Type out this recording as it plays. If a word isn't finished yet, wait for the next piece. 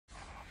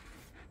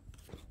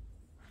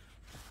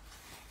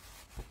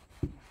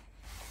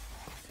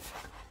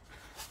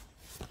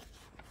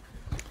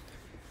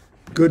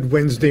Good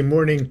Wednesday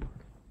morning,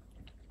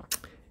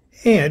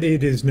 and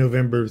it is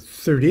November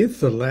 30th,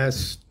 the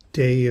last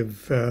day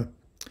of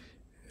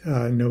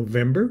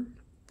November,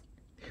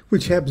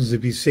 which happens to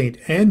be St.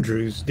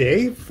 Andrew's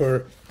Day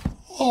for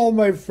all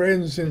my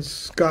friends in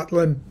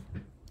Scotland.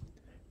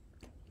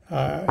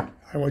 I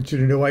want you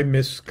to know I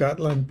miss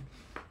Scotland.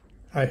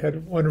 I had a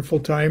wonderful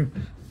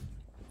time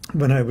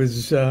when I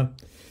was there,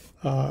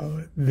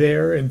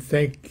 and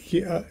thank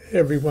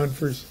everyone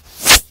for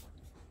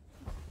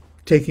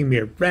taking me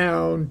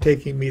around,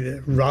 taking me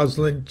to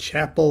Roslyn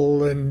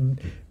Chapel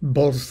and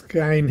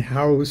Boleskine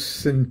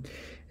House and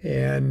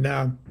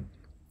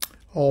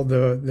all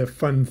the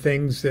fun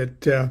things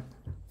that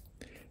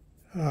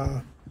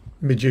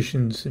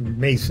magicians and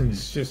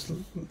masons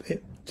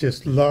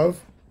just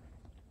love.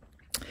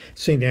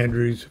 St.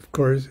 Andrew's, of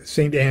course.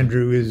 St.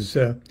 Andrew is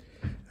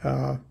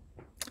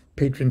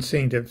patron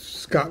saint of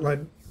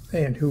Scotland,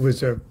 and who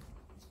was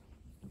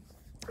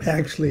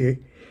actually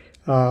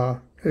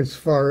as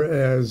far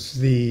as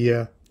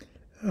the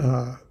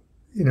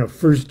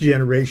first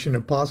generation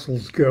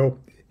apostles go,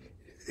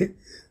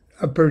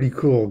 a pretty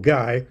cool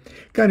guy.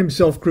 Got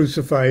himself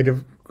crucified,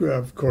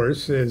 of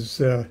course, as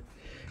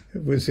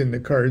was in the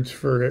cards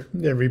for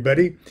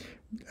everybody,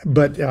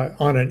 but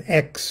on an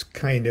X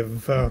kind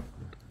of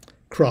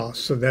cross.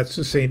 So that's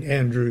the St.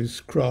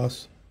 Andrew's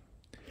cross.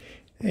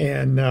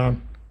 And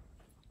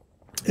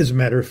as a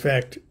matter of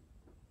fact,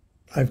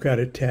 I've got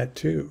a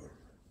tattoo.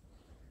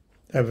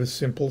 I have a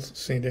simple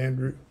St.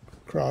 Andrew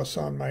cross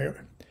on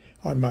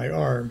my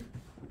arm.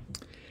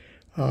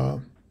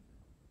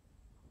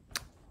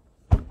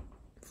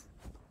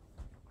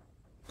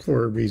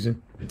 For a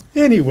reason.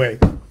 Anyway,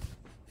 I'm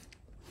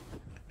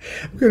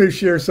going to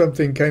share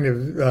something kind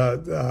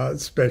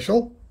of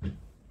special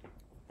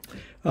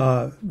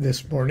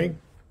this morning.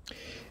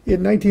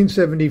 In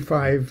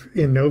 1975,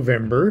 in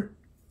November,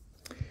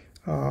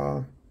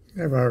 I've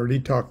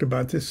already talked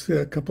about this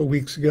a couple of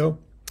weeks ago.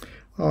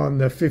 On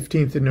the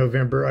 15th of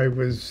November, I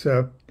was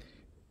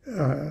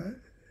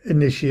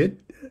initiated.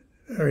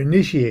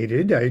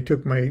 I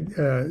took my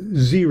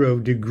 0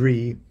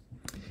 degree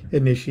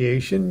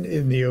initiation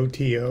in the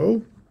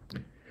OTO,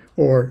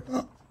 or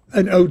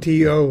an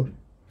OTO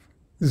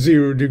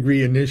 0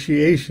 degree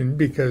initiation,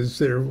 because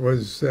there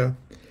was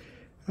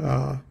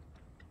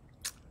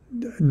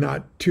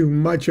not too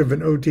much of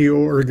an OTO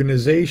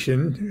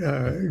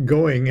organization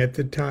going at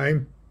the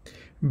time,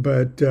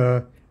 but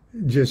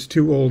just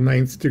 2 old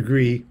 9th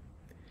degree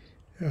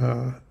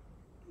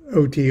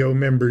OTO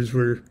members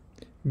were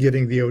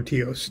getting the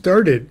OTO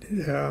started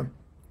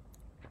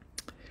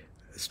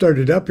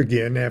up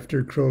again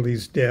after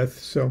Crowley's death.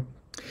 So,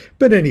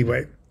 but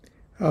anyway,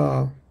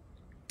 in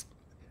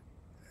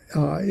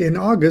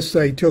August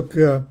I took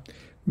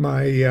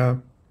my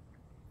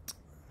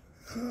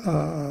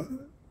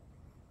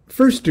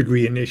first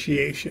degree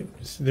initiation.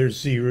 So there's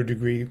 0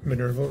 degree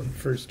Minerval and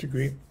first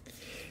degree.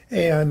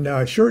 And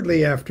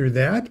shortly after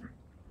that,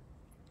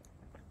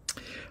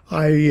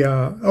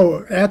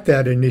 at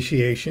that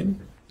initiation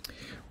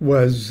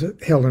was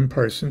Helen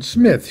Parson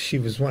Smith. She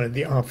was one of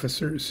the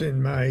officers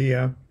in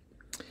my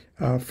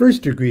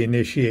first degree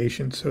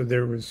initiation. So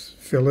there was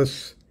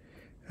Phyllis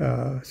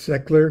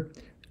Seckler,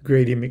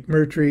 Grady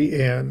McMurtry,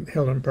 and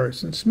Helen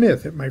Parson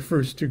Smith at my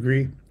first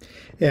degree.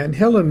 And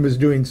Helen was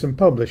doing some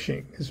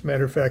publishing. As a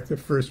matter of fact, the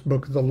first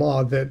book of the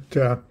law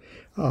that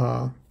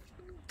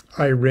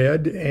I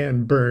read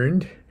and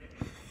burned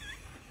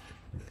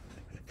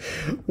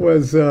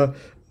was Helen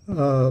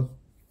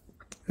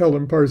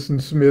Parson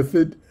Smith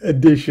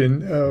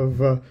edition of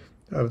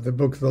the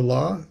Book of the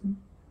Law.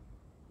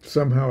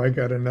 Somehow I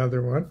got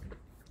another one.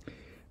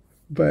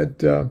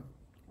 But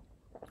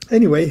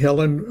anyway,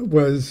 Helen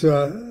was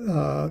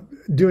had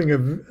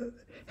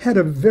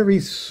a very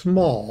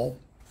small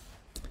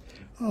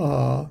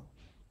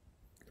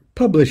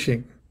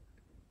publishing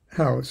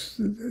house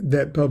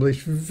that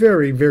published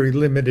very, very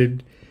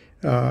limited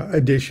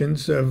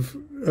editions of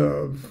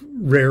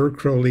rare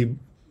Crowley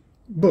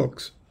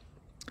books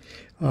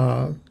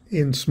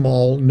in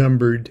small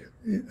numbered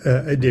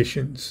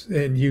editions,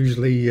 and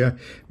usually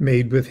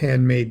made with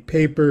handmade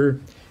paper,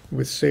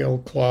 with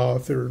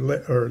sailcloth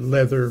or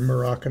leather,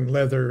 Moroccan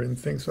leather, and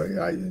things like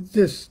that.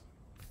 Just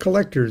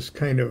collector's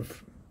kind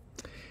of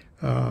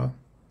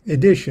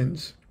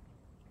editions.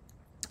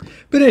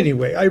 But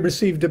anyway, I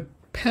received a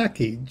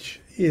package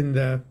in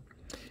the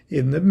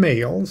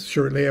mail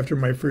shortly after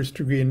my first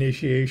degree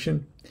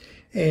initiation,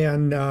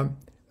 and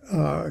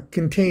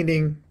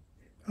containing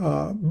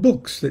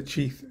books that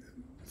she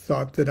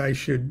thought that I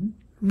should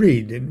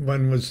read. And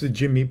one was the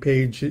Jimmy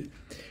Page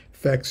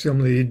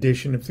facsimile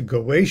edition of the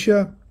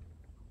Goetia,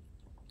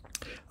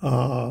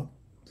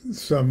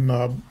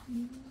 some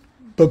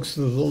books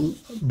of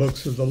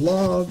the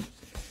law,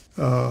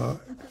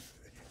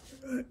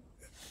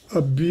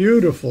 a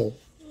beautiful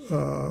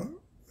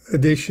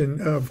edition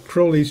of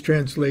Crowley's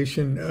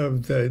translation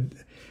of the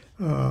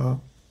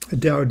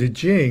Tao Te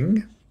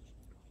Ching,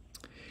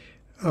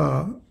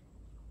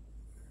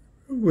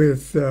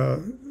 with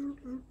a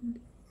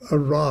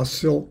raw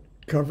silk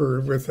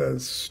cover with a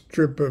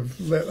strip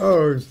of,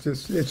 oh,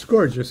 it's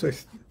gorgeous. I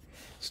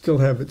still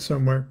have it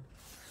somewhere.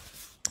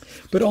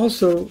 But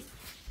also,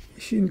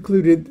 she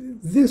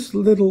included this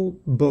little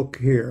book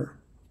here.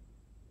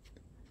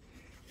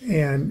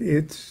 And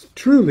it's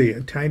truly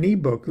a tiny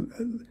book,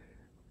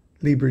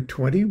 Liber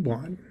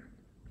 21.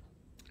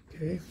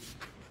 Okay.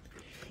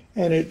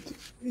 And it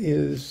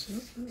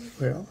is,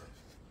 well,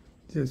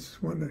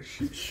 just want to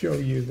show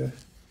you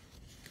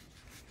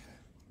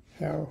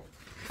how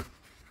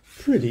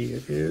pretty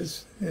it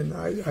is. And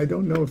I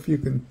don't know if you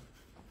can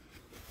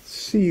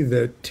see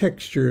the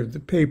texture of the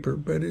paper,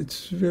 but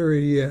it's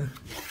very, you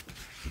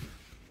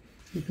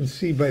can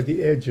see by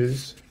the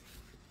edges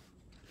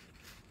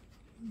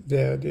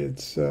that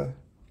it's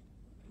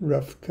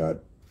rough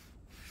cut.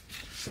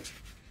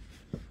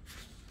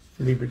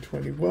 Liber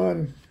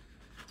 21.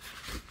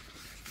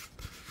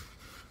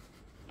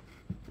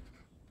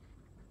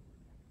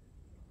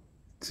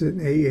 It's an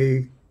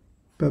AA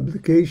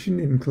publication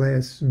in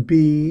Class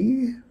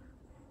B.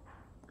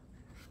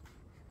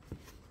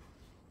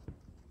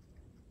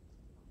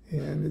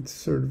 And it's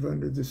sort of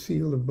under the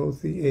seal of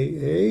both the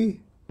AA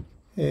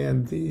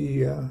and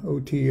the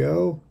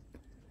OTO.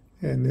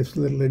 And this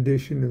little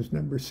edition is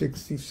number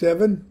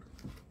 67.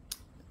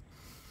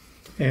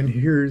 And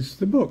here's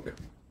the book.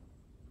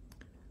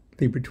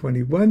 Liber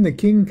 21, the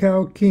Khing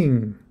Kang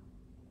King.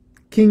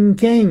 Khing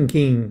Kang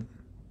King.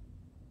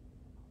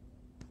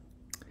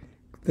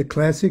 The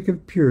Classic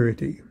of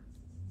Purity.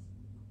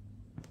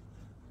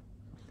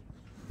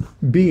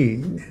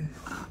 Being,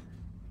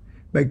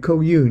 by Ko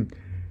Yoon.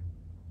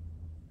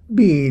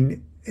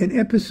 Being, an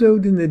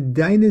episode in the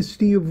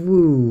Dynasty of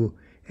Wu,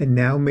 and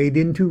now made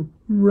into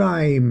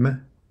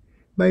rhyme,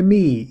 by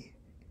me,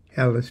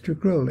 Aleister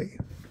Crowley.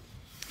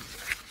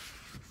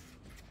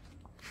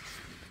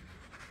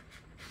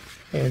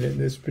 And in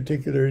this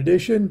particular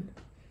edition,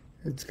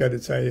 it's got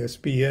its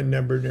ISBN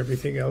number and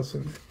everything else,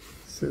 and it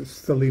says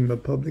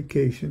Thelema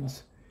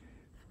Publications,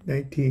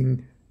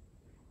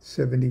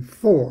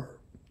 1974.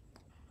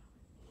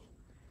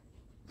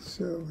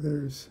 So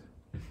there's,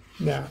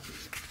 now,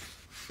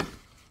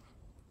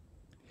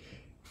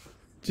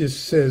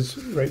 just says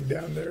right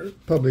down there,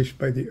 published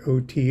by the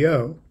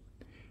OTO,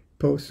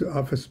 Post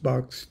Office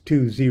Box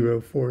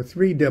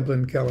 2043,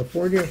 Dublin,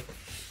 California.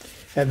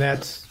 And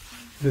that's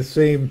the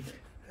same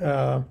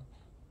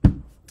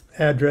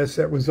address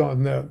that was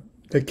on the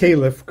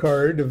Caliph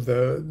card of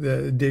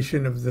the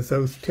edition of the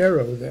Thoth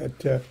Tarot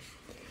that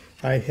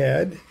I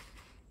had.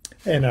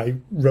 And I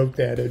wrote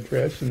that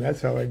address, and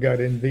that's how I got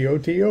into the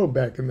OTO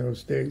back in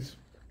those days.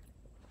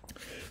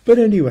 But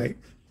anyway,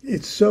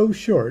 it's so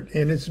short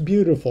and it's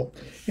beautiful,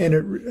 and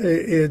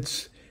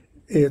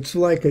it's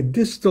like a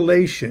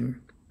distillation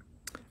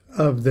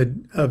of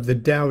the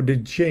Tao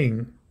Te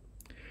Ching.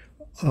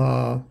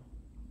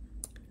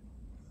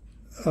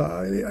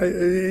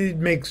 It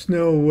makes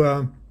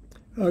no.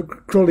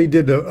 Crowley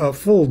did a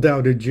full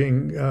Tao Te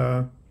Ching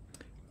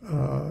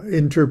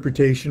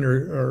interpretation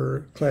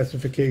or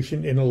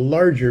classification in a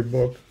larger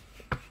book,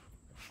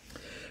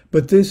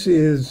 but this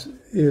is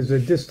a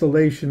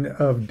distillation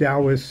of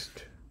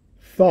Taoist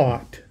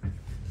thought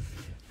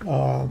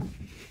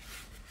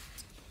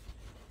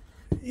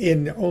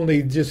in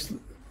only just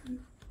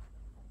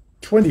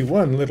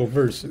 21 little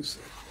verses.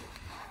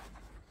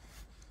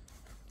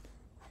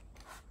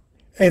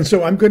 And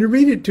so I'm going to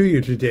read it to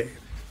you today.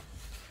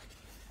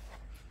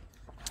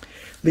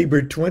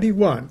 Liber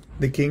 21,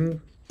 the Khing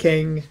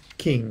Kang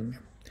King,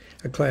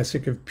 a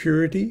classic of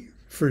purity,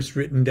 first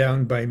written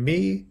down by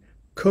me,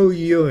 Ko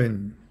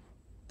Yoon,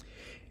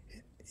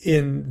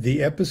 in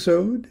the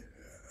episode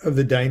of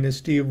the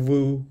Dynasty of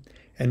Wu,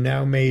 and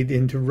now made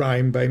into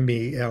rhyme by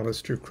me,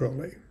 Aleister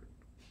Crowley.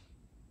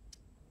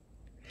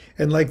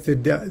 And like the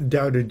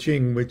Tao Te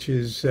Ching, which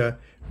is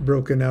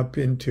broken up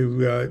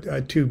into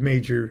two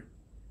major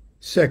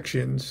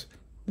sections,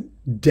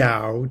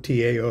 Tao,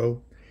 T-A-O,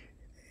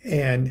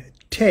 and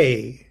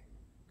Te.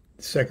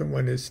 The second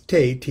one is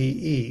Te,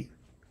 T-E.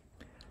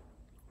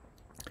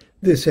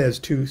 This has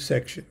two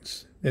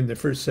sections, and the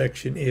first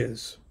section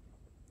is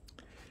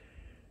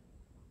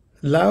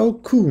Lao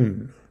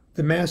Kun,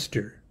 the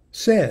master,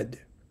 said,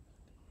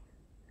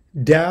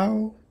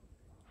 Tao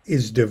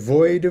is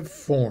devoid of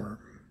form,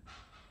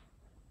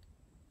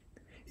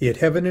 yet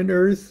heaven and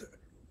earth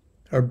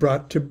are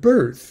brought to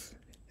birth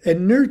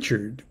and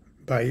nurtured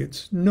by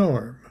its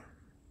norm.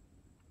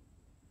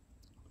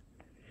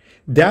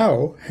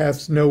 Tao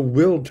hath no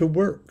will to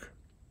work,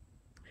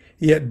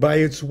 yet by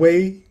its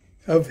way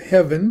of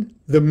heaven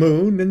the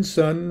moon and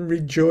sun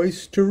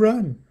rejoice to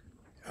run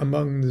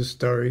among the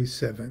starry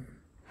seven.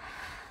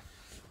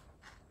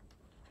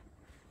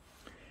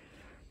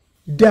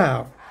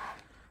 Tao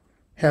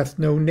hath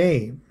no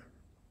name,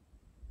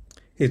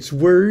 its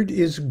word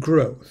is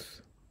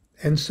growth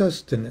and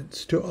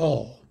sustenance to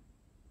all.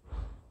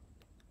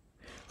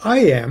 I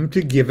am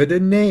to give it a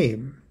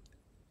name,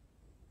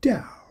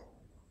 Tao,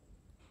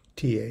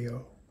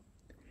 T-A-O.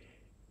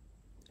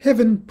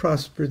 Heaven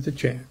prosper the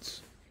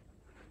chance.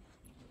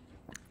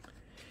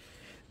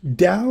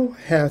 Tao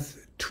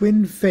hath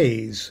twin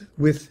phase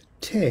with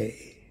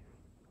Te.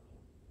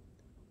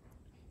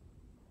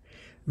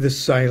 The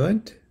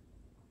silent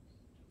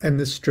and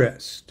the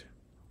stressed.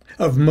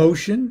 Of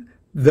motion,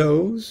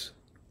 those,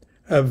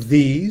 of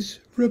these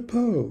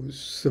repose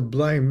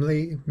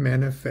sublimely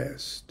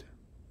manifest.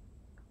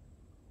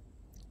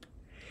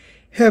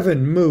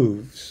 Heaven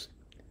moves,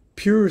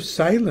 pure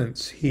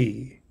silence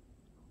he.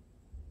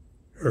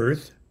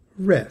 Earth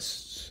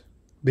rests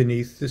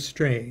beneath the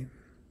strain.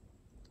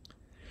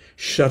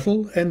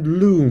 Shuttle and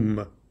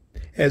loom,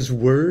 as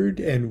word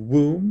and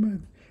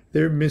womb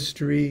their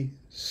mystery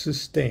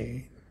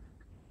sustain.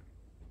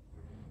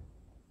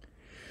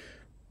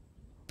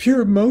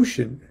 Pure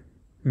motion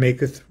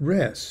maketh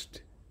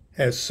rest,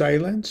 as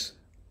silence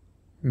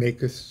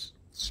maketh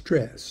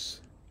stress.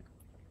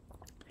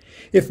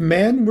 If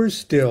man were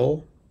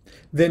still,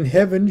 then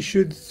heaven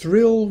should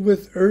thrill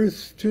with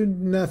earth to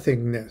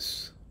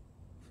nothingness.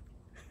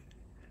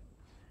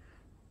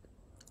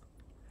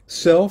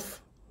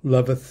 Self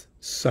loveth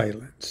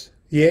silence,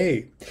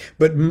 yea,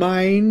 but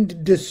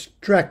mind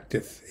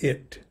distracteth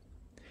it.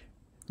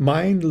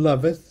 Mind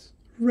loveth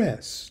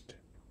rest,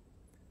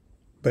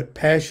 but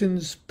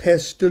passion's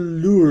pest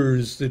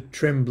allures the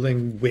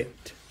trembling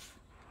wit.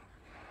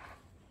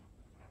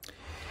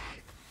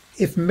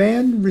 If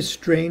man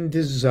restrain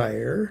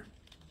desire,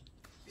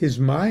 his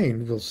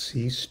mind will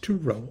cease to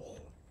roll,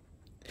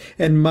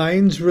 and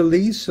mind's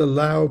release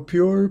allow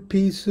pure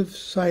peace of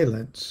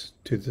silence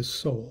to the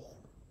soul.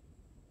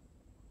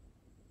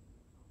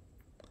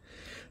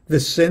 The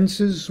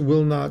senses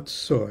will not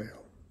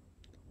soil,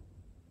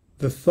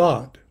 the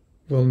thought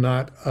will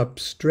not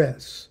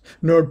upstress,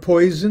 nor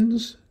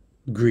poisons,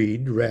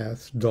 greed,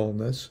 wrath,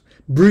 dullness,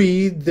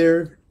 breathe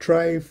their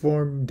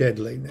triform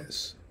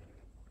deadliness.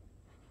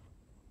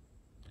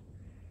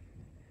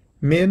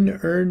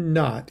 Men earn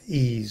not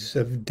ease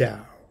of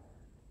Tao,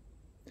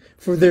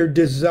 for their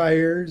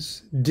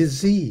desires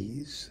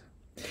disease,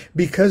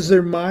 because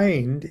their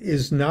mind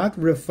is not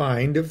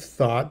refined of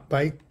thought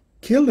by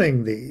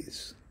killing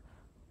these.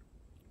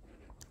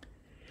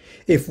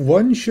 If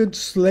one should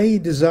slay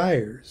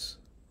desires,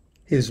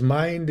 his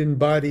mind and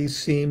body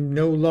seem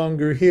no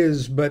longer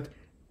his, but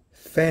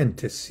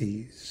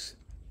fantasies,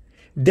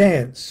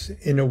 dance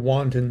in a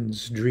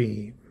wanton's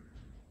dream.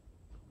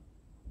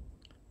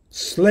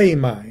 Slay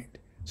mind,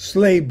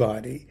 slay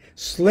body,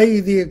 slay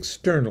the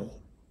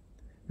external,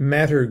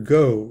 matter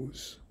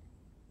goes.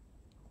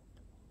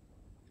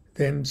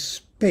 Then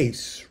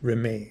space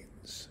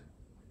remains.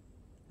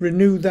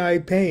 Renew thy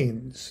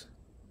pains.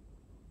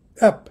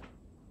 Up,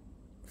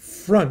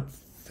 front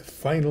the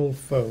final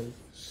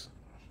foes.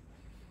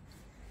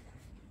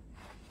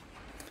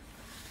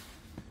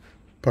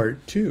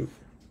 Part 2.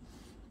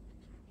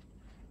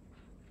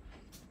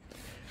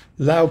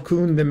 Lao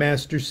Kun the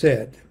master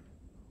said,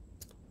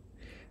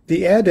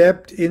 the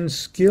adept in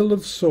skill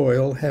of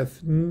soul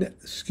hath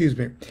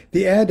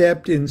the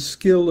adept in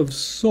skill of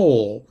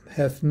soul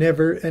hath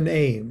never an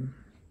aim.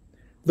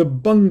 The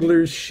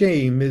bungler's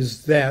shame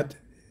is that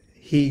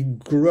he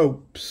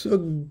gropes a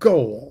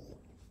goal.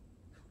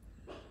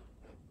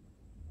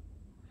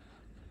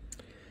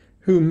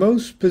 Who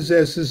most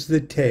possesses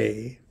the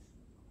Te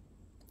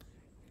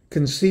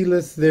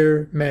concealeth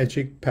their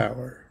magic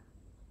power.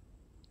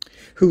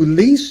 Who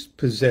least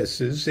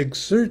possesses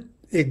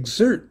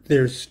exert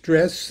their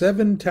stress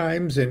 7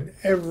 times in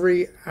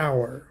every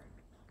hour.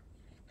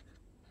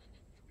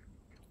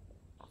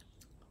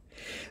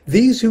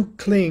 These who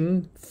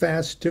cling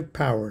fast to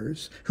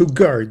powers, who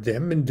guard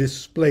them and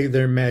display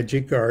their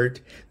magic art,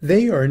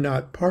 they are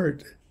not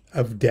part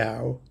of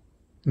Tao,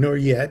 nor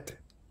yet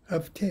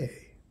of Te.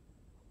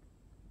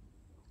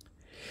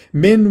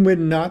 Men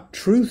win not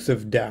truth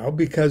of Tao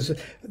because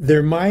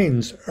their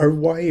minds are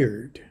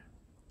wired.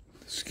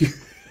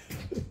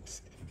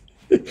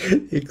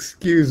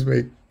 Excuse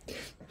me.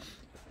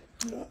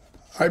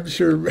 I'm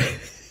sure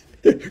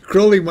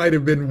Crowley might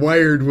have been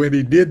wired when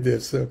he did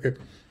this. Okay.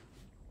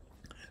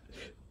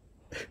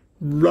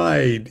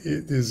 Ride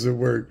is the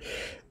word.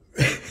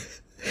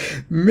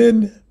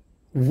 Men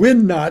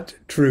win not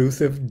truth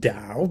of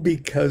Tao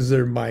because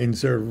their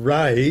minds are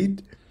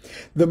right.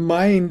 The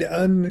mind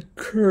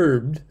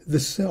uncurbed, the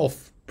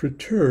self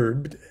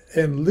perturbed,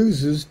 and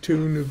loses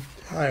tune of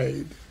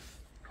tide.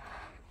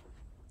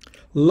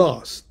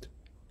 Lost,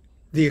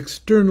 the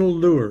external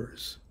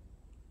lures.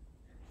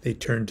 They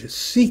turn to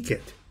seek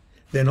it.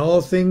 Then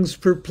all things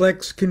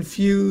perplex,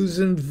 confuse,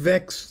 and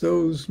vex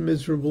those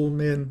miserable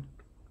men.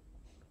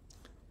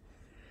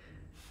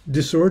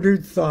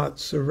 Disordered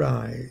thoughts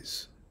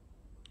arise.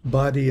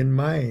 Body and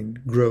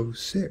mind grow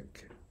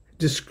sick.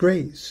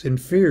 Disgrace and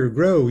fear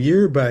grow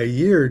year by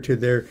year to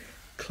their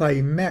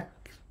climacteric.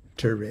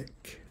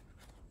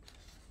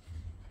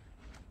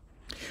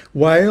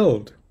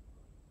 Wild,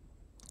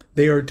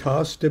 they are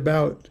tossed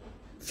about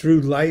through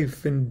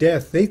life and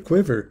death. They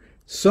quiver,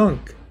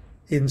 sunk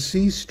in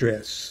sea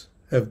stress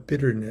of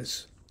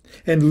bitterness,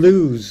 and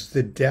lose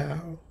the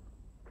Tao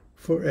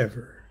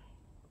forever.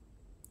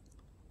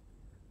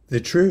 The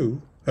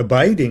true,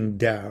 abiding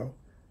Tao,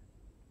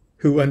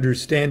 who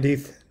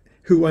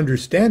who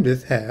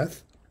understandeth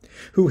hath,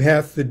 who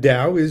hath the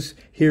Tao is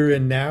here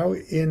and now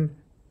in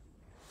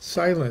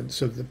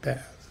silence of the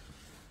path.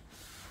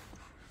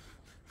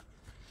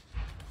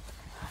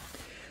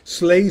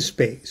 Slay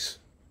space,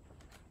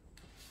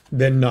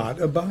 then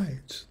naught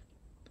abides.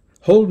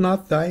 Hold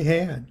not thy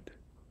hand.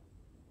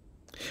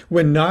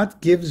 When naught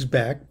gives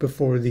back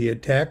before the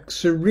attack,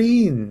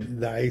 serene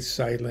thy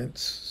silence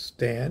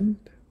stand.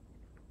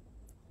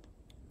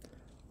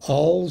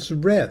 All's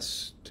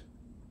rest,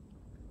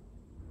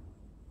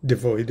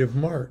 devoid of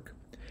mark.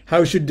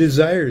 How should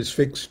desires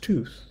fix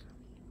tooth?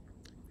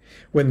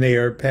 When they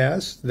are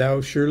past, thou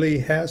surely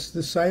hast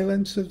the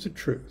silence of the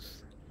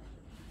truth.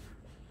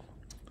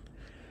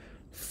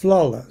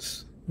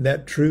 Flawless,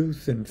 that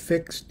truth and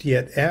fixed,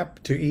 yet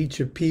apt to each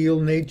appeal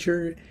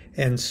nature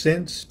and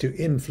sense to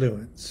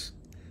influence,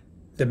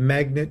 the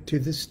magnet to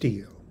the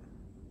steel.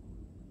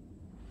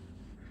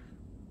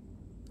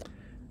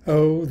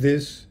 Oh,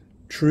 this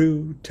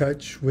true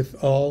touch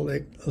with all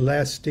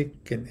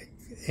elastic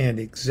and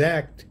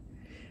exact,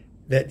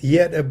 that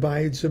yet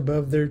abides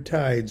above their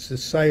tides, the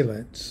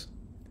silence,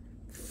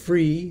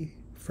 free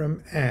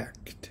from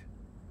act.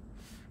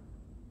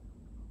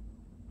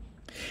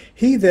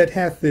 He that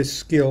hath this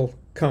skill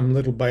come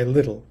little by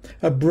little,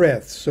 a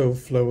breath so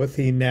floweth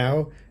he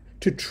now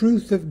to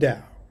truth of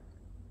Tao,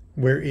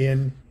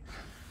 wherein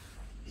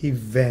he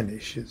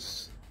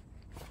vanishes.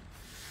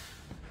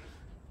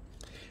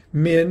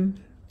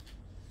 Men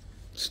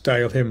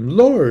style him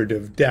Lord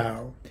of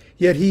Tao,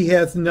 yet he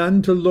hath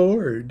none to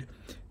lord.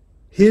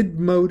 Hid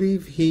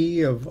motive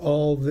he of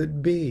all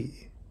that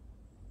be,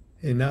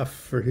 enough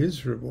for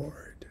his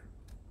reward.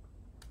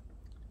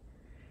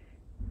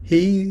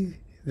 He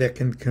that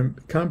can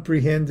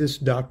comprehend this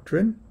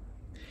doctrine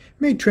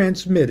may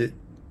transmit it.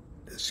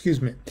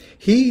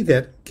 He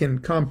that can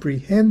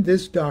comprehend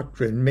this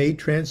doctrine may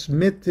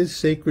transmit this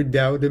sacred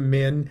Tao to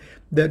men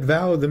that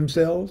vow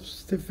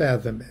themselves to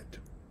fathom it.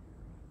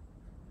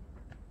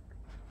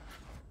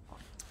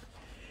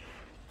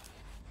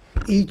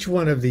 Each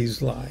one of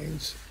these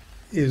lines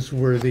is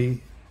worthy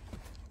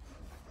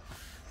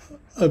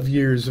of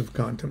years of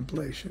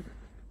contemplation.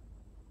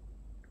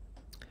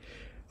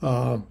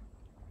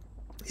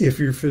 If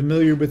you're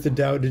familiar with the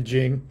Tao Te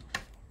Ching,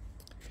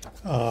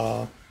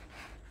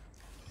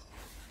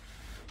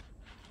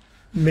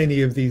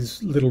 many of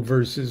these little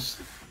verses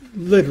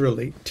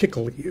literally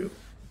tickle you.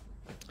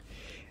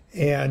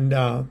 And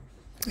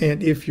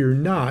if you're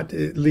not,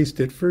 at least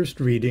at first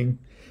reading,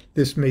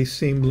 this may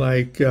seem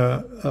like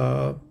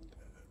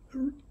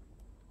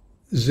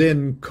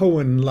Zen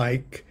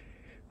koan-like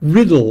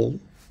riddle,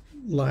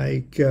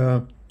 like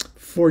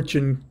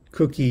fortune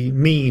cookie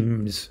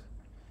memes.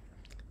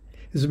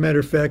 As a matter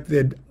of fact,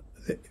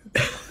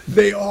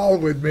 they all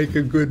would make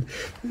a good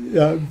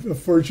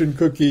fortune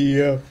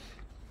cookie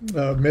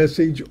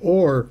message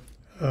or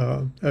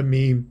a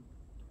meme.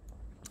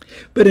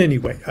 But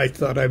anyway, I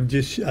thought I'd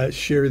just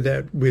share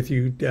that with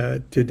you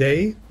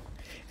today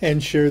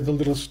and share the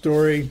little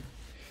story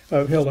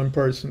of Helen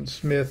Parsons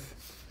Smith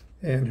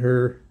and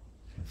her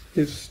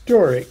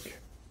historic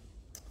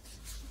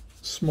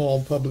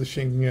small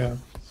publishing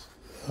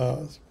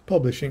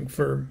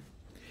firm.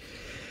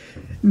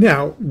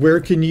 Now,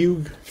 where can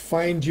you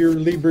find your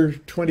Liber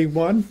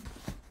 21?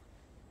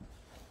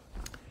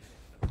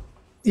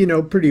 You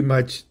know, pretty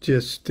much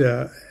just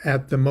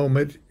at the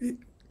moment.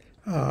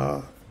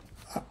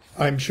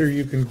 I'm sure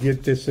you can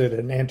get this at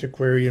an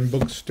antiquarian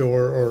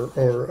bookstore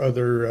or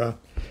other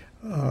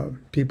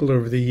people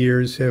over the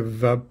years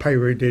have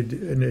pirated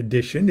an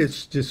edition.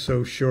 It's just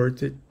so short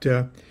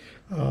that,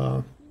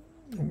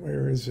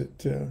 where is it?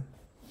 Did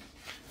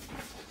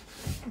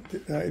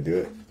I do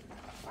it?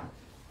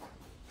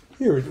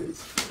 Here it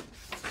is.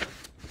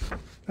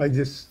 I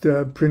just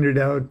printed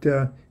out,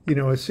 a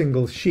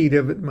single sheet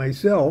of it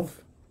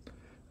myself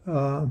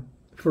for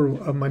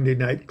a Monday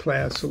night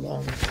class a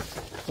long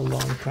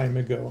time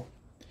ago.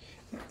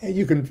 And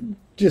you can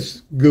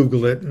just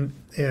Google it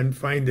and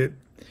find it.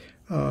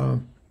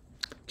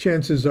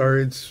 Chances are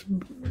it's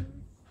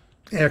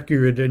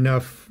accurate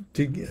enough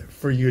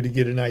for you to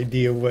get an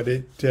idea what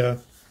it's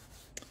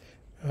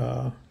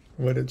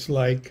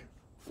like.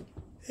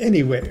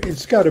 Anyway,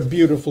 it's got a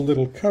beautiful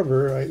little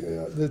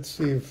cover. Let's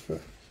see if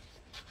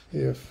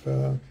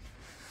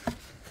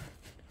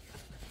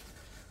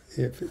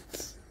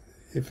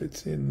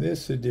it's in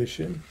this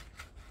edition.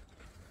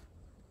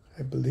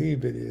 I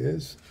believe it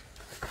is.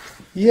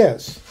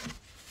 Yes.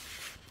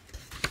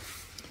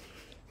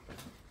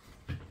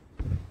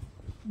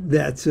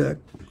 That's a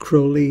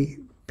Crowley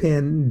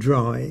pen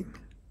drawing.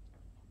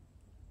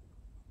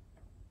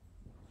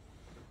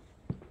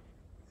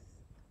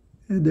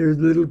 And there's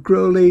little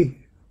Crowley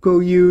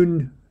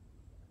Koyun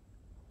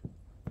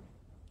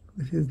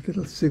with his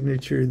little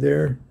signature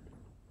there.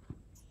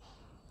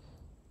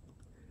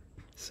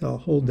 So I'll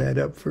hold that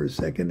up for a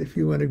second if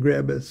you want to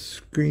grab a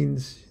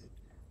screen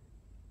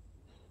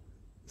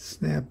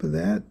snap of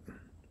that.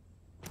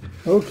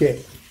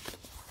 Okay,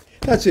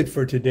 that's it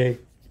for today.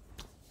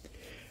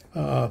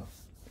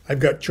 I've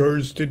got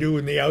chores to do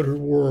in the outer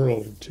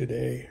world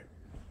today.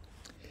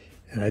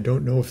 and I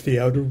don't know if the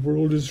outer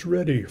world is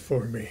ready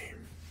for me.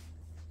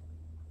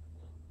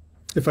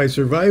 If I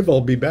survive,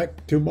 I'll be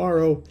back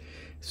tomorrow,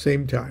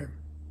 same time.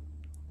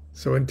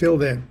 So until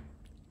then,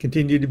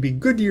 continue to be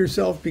good to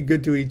yourself, be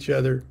good to each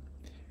other.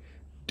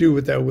 Do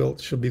what thou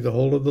wilt shall be the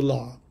whole of the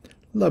law.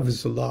 Love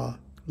is the law,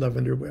 love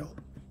under will.